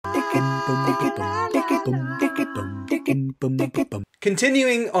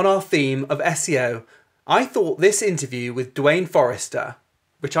Continuing on our theme of SEO, I thought this interview with Duane Forrester,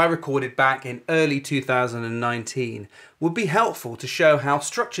 which I recorded back in early 2019, would be helpful to show how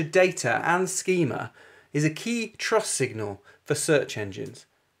structured data and schema is a key trust signal for search engines.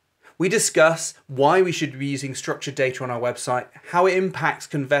 We discuss why we should be using structured data on our website, how it impacts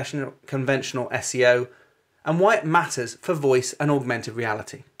conventional SEO, and why it matters for voice and augmented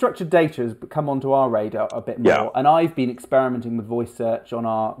reality. Structured data has come onto our radar a bit more, and I've been experimenting with voice search on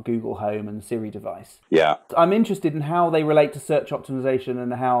our Google Home and Siri device. Yeah. I'm interested in how they relate to search optimization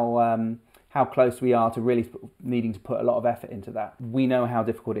and how close we are to really needing to put a lot of effort into that. We know how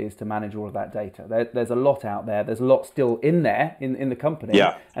difficult it is to manage all of that data. There's a lot out there. There's a lot still in there in the company.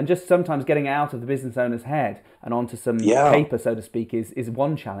 Yeah. And just sometimes getting it out of the business owner's head and onto some paper, so to speak, is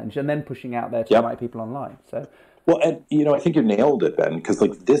one challenge, and then pushing out there to the right people online. So, well, and I think you nailed it, Ben, because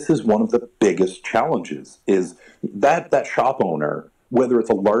this is one of the biggest challenges is that shop owner, whether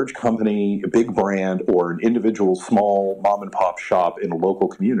it's a large company, a big brand, or an individual small mom and pop shop in a local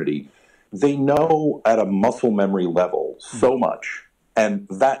community, they know at a muscle memory level so much, and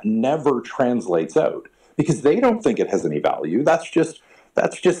that never translates out because they don't think it has any value. That's just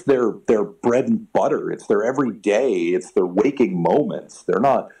their bread and butter. It's their everyday. It's their waking moments. They're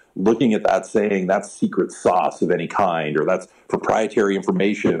not looking at that saying that's secret sauce of any kind, or that's proprietary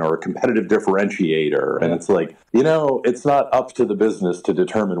information or a competitive differentiator. And it's like, it's not up to the business to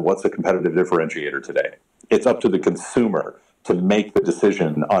determine what's a competitive differentiator today. It's up to the consumer to make the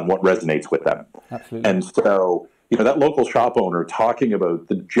decision on what resonates with them. Absolutely. And so, that local shop owner talking about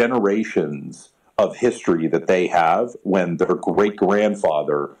the generations of history that they have when their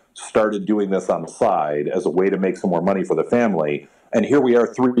great-grandfather started doing this on the side as a way to make some more money for the family. And here we are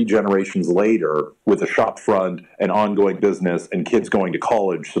 3 generations later with a shop front and ongoing business and kids going to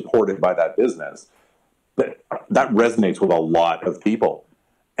college supported by that business. That resonates with a lot of people.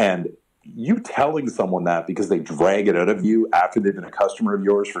 And you telling someone that because they drag it out of you after they've been a customer of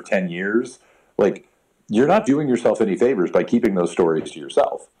yours for 10 years, you're not doing yourself any favors by keeping those stories to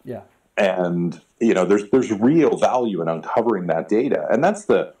yourself. Yeah. And, there's real value in uncovering that data. And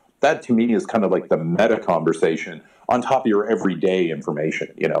that to me is kind of like the meta conversation on top of your everyday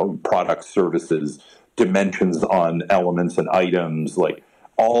information, products, services, dimensions on elements and items,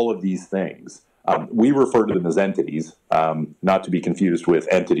 all of these things. We refer to them as entities, not to be confused with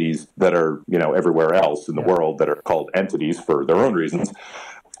entities that are, everywhere else in the world that are called entities for their own reasons.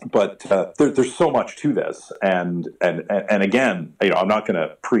 But there's so much to this. And again, I'm not going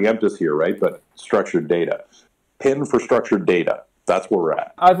to preempt us here, right? But structured data. PIN for structured data. That's where we're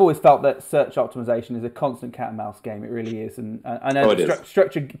at. I've always felt that search optimization is a constant cat and mouse game. It really is. And I know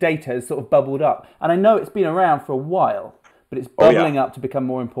structured data has sort of bubbled up. And I know it's been around for a while, but it's bubbling up to become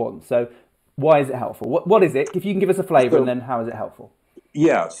more important. So why is it helpful? What is it? If you can give us a flavor, and then how is it helpful?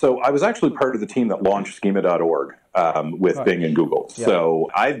 Yeah, so I was actually part of the team that launched schema.org with Bing and Google. Yeah.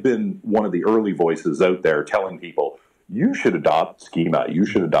 So I've been one of the early voices out there telling people, you should adopt schema, you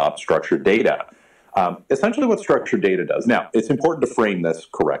should adopt structured data. Essentially what structured data does. Now, it's important to frame this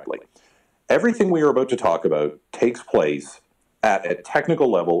correctly. Everything we are about to talk about takes place at a technical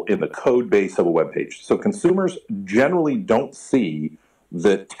level in the code base of a web page. So consumers generally don't see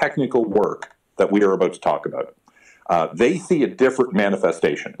the technical work that we are about to talk about. They see a different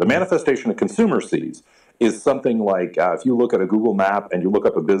manifestation. The manifestation a consumer sees is something like, if you look at a Google map and you look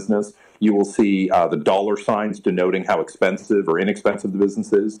up a business, you will see the dollar signs denoting how expensive or inexpensive the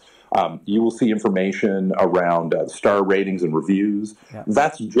business is. You will see information around star ratings and reviews. Yeah.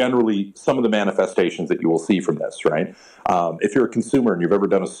 That's generally some of the manifestations that you will see from this, right? If you're a consumer and you've ever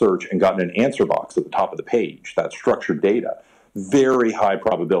done a search and gotten an answer box at the top of the page, that's structured data. Very high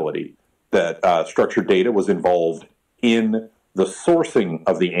probability that structured data was involved in the sourcing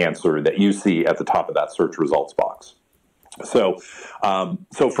of the answer that you see at the top of that search results box. So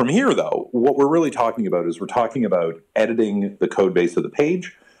from here, though, what we're really talking about is we're talking about editing the code base of the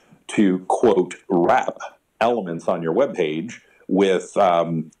page to, quote, wrap elements on your web page with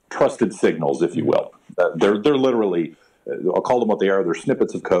trusted signals, if you will. They're literally, I'll call them what they are, they're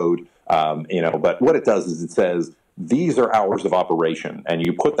snippets of code, but what it does is it says, these are hours of operation, and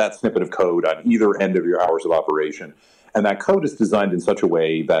you put that snippet of code on either end of your hours of operation. And that code is designed in such a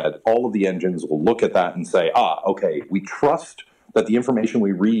way that all of the engines will look at that and say, okay, we trust that the information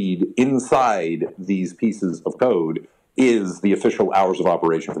we read inside these pieces of code is the official hours of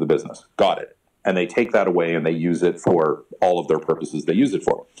operation for the business. Got it. And they take that away and they use it for all of their purposes they use it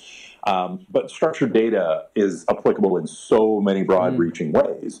for. But structured data is applicable in so many broad-reaching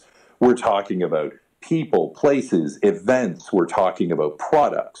ways. We're talking about people, places, events. We're talking about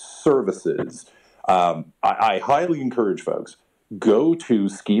products, services. I highly encourage folks, go to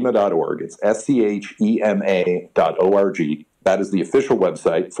schema.org. It's schema.org. That is the official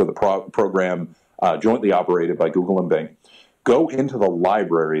website for the program jointly operated by Google and Bing. Go into the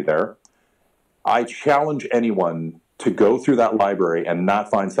library there. I challenge anyone to go through that library and not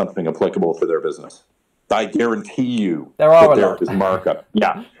find something applicable for their business. I guarantee you there is markup.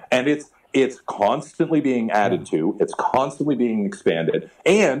 Yeah, and it's constantly being added to. It's constantly being expanded.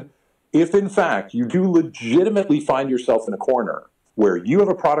 And if, in fact, you do legitimately find yourself in a corner where you have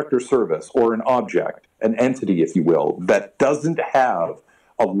a product or service or an object, an entity, if you will, that doesn't have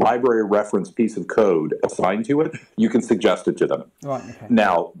a library reference piece of code assigned to it, you can suggest it to them. Right, okay.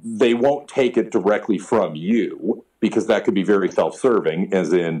 Now, they won't take it directly from you, because that could be very self-serving,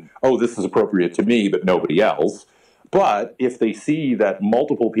 as in, oh, this is appropriate to me, but nobody else. But if they see that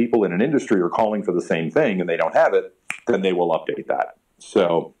multiple people in an industry are calling for the same thing and they don't have it, then they will update that.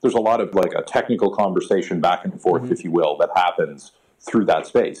 So there's a lot of like a technical conversation back and forth, if you will, that happens through that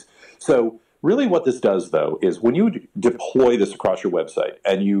space. So really what this does, though, is when you deploy this across your website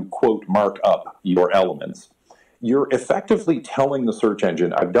and you, quote, mark up your elements, you're effectively telling the search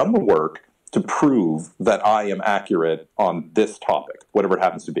engine, I've done the work to prove that I am accurate on this topic, whatever it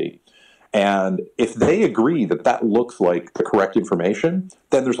happens to be. And if they agree that that looks like the correct information,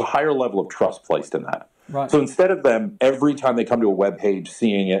 then there's a higher level of trust placed in that. Right. So instead of them, every time they come to a web page,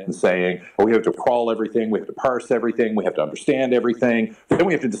 seeing it and saying, oh, we have to crawl everything, we have to parse everything, we have to understand everything, then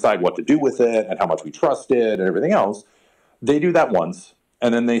we have to decide what to do with it and how much we trust it and everything else, they do that once.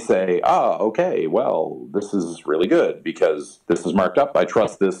 And then they say, okay, well, this is really good because this is marked up, I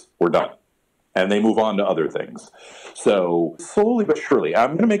trust this, we're done. And they move on to other things. So slowly but surely, I'm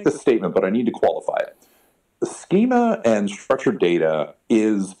going to make this statement, but I need to qualify it. The schema and structured data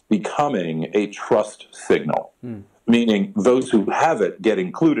is becoming a trust signal, meaning those who have it get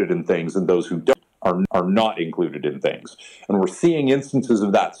included in things and those who don't are not included in things. And we're seeing instances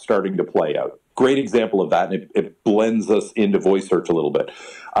of that starting to play out. Great example of that, and it blends us into voice search a little bit.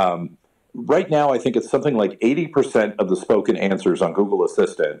 Right now, I think it's something like 80% of the spoken answers on Google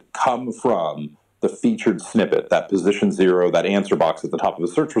Assistant come from the featured snippet, that position 0, that answer box at the top of the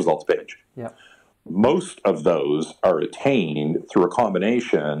search results page. Yeah. Most of those are attained through a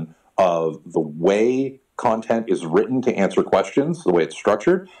combination of the way content is written to answer questions, the way it's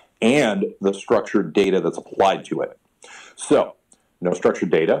structured, and the structured data that's applied to it. So, no structured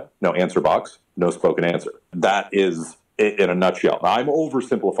data, no answer box, no spoken answer. That is in a nutshell. Now, I'm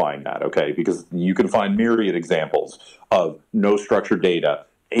oversimplifying that, okay, because you can find myriad examples of no structured data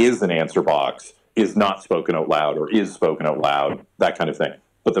is an answer box, is not spoken out loud, or is spoken out loud, that kind of thing.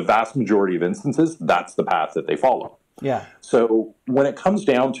 But the vast majority of instances, that's the path that they follow. Yeah. So when it comes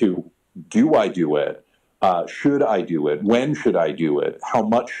down to, do I do it? Should I do it? When should I do it? How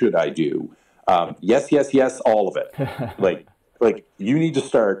much should I do? Yes, yes, yes, all of it. like you need to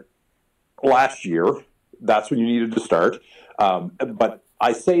start last year. That's when you needed to start. But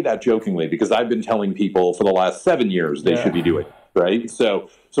I say that jokingly because I've been telling people for the last 7 years they should be doing it, right? So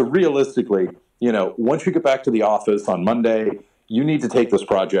realistically, once you get back to the office on Monday, you need to take this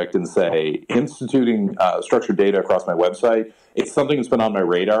project and say, instituting structured data across my website, it's something that's been on my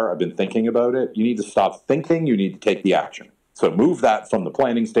radar. I've been thinking about it. You need to stop thinking. You need to take the action. So move that from the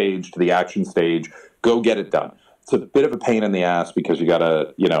planning stage to the action stage. Go get it done. It's a bit of a pain in the ass because you got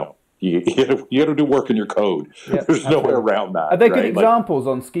to, you got to do work in your code. Yep, There's no way around that. Are there good examples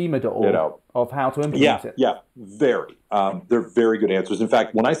on schema.org of how to implement it? Yeah, very. They're very good answers. In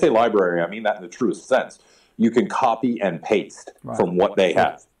fact, when I say library, I mean that in the truest sense. You can copy and paste from what they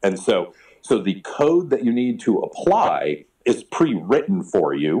have. And so the code that you need to apply is pre-written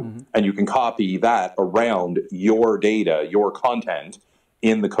for you, and you can copy that around your data, your content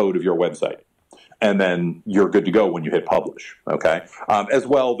in the code of your website. And then you're good to go when you hit publish, okay? As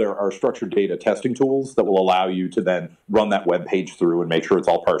well, there are structured data testing tools that will allow you to then run that web page through and make sure it's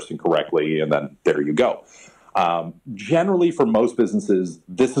all parsing correctly, and then there you go. Generally, for most businesses,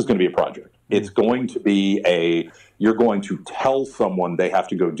 this is going to be a project. It's going to be you're going to tell someone they have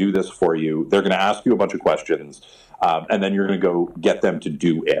to go do this for you. They're going to ask you a bunch of questions, and then you're going to go get them to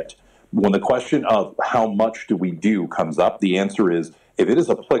do it. When the question of how much do we do comes up, the answer is, if it is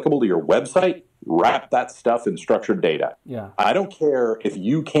applicable to your website, wrap that stuff in structured data. Yeah. I don't care if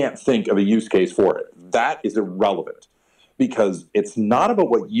you can't think of a use case for it. That is irrelevant. Because it's not about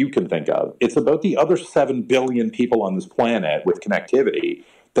what you can think of. It's about the other 7 billion people on this planet with connectivity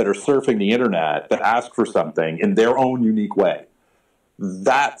that are surfing the internet that ask for something in their own unique way.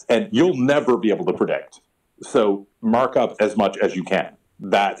 And you'll never be able to predict. So mark up as much as you can.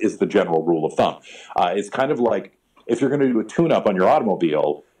 That is the general rule of thumb. It's kind of like if you're going to do a tune-up on your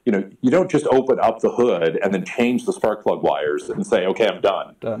automobile, you don't just open up the hood and then change the spark plug wires and say, okay, I'm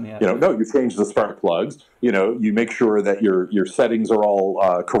done. Yeah. No, you change the spark plugs. You make sure that your settings are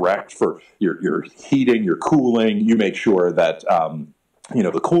all correct for your heating, your cooling. You make sure that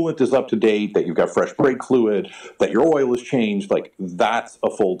the coolant is up to date, that you've got fresh brake fluid, that your oil is changed. Like, that's a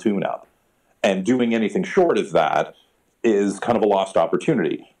full tune-up. And doing anything short of that is kind of a lost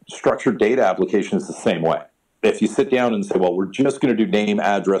opportunity. Structured data application is the same way. If you sit down and say, well, we're just going to do name,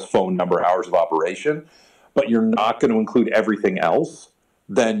 address, phone number, hours of operation, but you're not going to include everything else,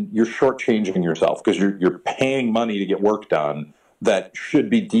 then you're shortchanging yourself, because you're paying money to get work done that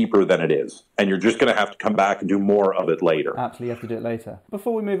should be deeper than it is. And you're just going to have to come back and do more of it later. Absolutely, you have to do it later.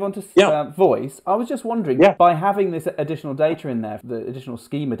 Before we move on to voice, I was just wondering, by having this additional data in there, the additional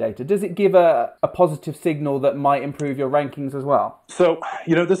schema data, does it give a positive signal that might improve your rankings as well? So,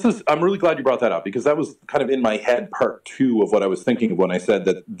 I'm really glad you brought that up, because that was kind of in my head, part two of what I was thinking of when I said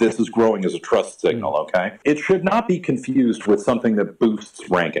that this is growing as a trust signal, okay? It should not be confused with something that boosts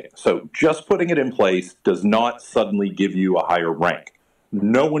ranking. So just putting it in place does not suddenly give you a higher rank.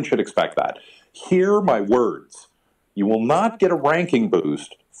 No one should expect that. Hear my words. You will not get a ranking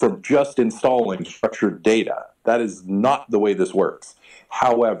boost from just installing structured data. That is not the way this works.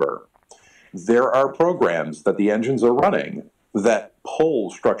 However, there are programs that the engines are running that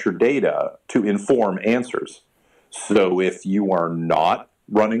pull structured data to inform answers. So if you are not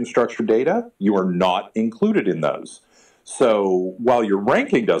running structured data, you are not included in those. So while your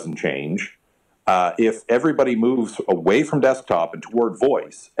ranking doesn't change, if everybody moves away from desktop and toward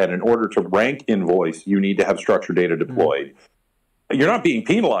voice, and in order to rank in voice, you need to have structured data deployed, you're not being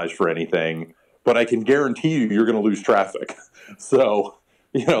penalized for anything, but I can guarantee you're going to lose traffic. So,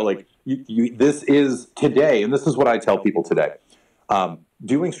 this is today, and this is what I tell people today.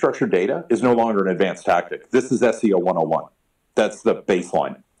 Doing structured data is no longer an advanced tactic. This is SEO 101. That's the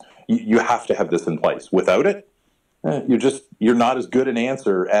baseline. You have to have this in place. Without it, you're not as good an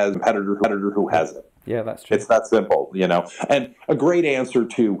answer as a competitor who has it. Yeah, that's true. It's that simple, And a great answer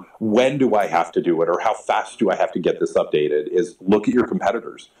to when do I have to do it, or how fast do I have to get this updated, is look at your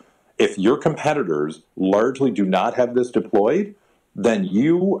competitors. If your competitors largely do not have this deployed, then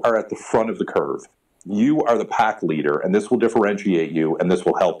you are at the front of the curve. You are the pack leader, and this will differentiate you, and this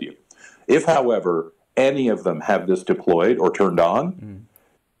will help you. If, however, any of them have this deployed or turned on,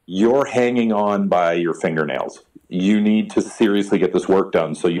 you're hanging on by your fingernails. You need to seriously get this work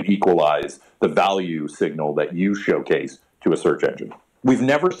done so you equalize the value signal that you showcase to a search engine. We've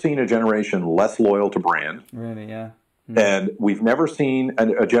never seen a generation less loyal to brand. Really, yeah. And we've never seen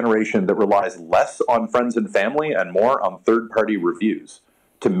a generation that relies less on friends and family and more on third-party reviews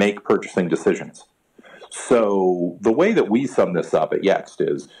to make purchasing decisions. So the way that we sum this up at Yext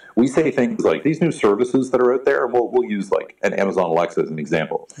is we say things like these new services that are out there, and we'll use like an Amazon Alexa as an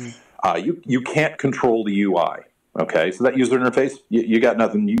example. You can't control the UI. Okay, so that user interface, you got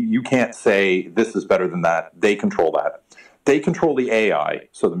nothing. You can't say this is better than that. They control that. They control the AI.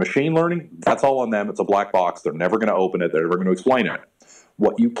 So the machine learning, that's all on them. It's a black box. They're never going to open it. They're never going to explain it.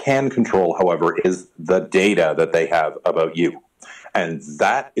 What you can control, however, is the data that they have about you. And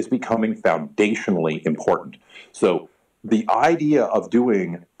that is becoming foundationally important. So the idea of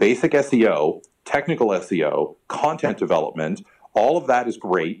doing basic SEO, technical SEO, content development, all of that is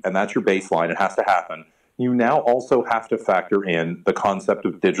great, and that's your baseline. It has to happen. You now also have to factor in the concept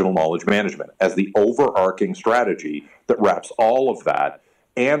of digital knowledge management as the overarching strategy that wraps all of that,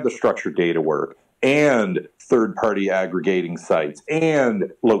 and the structured data work, and third-party aggregating sites,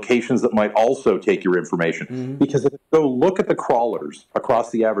 and locations that might also take your information. Because if you go look at the crawlers across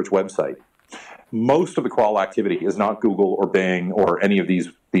the average website, most of the crawl activity is not Google or Bing or any of these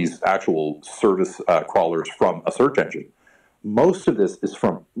actual service crawlers from a search engine. Most of this is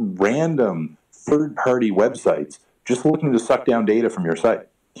from random third-party websites just looking to suck down data from your site.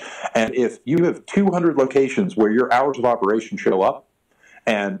 And if you have 200 locations where your hours of operation show up,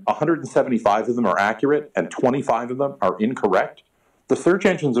 and 175 of them are accurate and 25 of them are incorrect, the search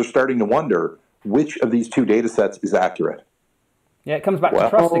engines are starting to wonder which of these two data sets is accurate. Yeah, it comes back to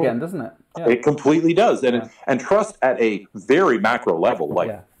trust again, doesn't it? Yeah. It completely does. And trust at a very macro level,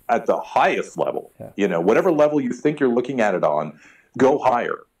 at the highest level. Whatever level you think you're looking at it on, go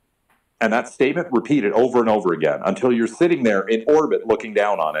higher. And that statement repeated over and over again until you're sitting there in orbit looking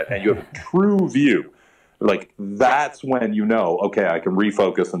down on it and you have a true view. Like, that's when you know, okay, I can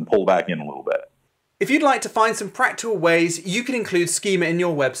refocus and pull back in a little bit. If you'd like to find some practical ways you can include schema in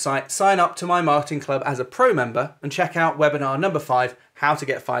your website, sign up to my marketing club as a pro member and check out webinar number 5, How to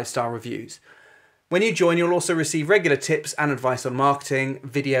Get 5-Star Reviews. When you join, you'll also receive regular tips and advice on marketing,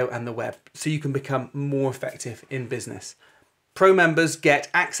 video, and the web, so you can become more effective in business. Pro members get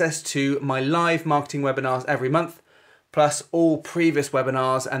access to my live marketing webinars every month, plus all previous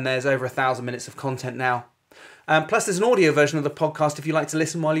webinars, and there's over 1,000 minutes of content now. Plus there's an audio version of the podcast if you like to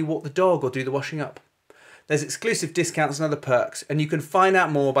listen while you walk the dog or do the washing up. There's exclusive discounts and other perks, and you can find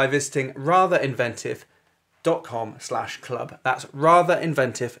out more by visiting ratherinventive.com/club. That's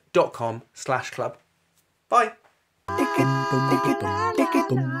ratherinventive.com/club. Bye.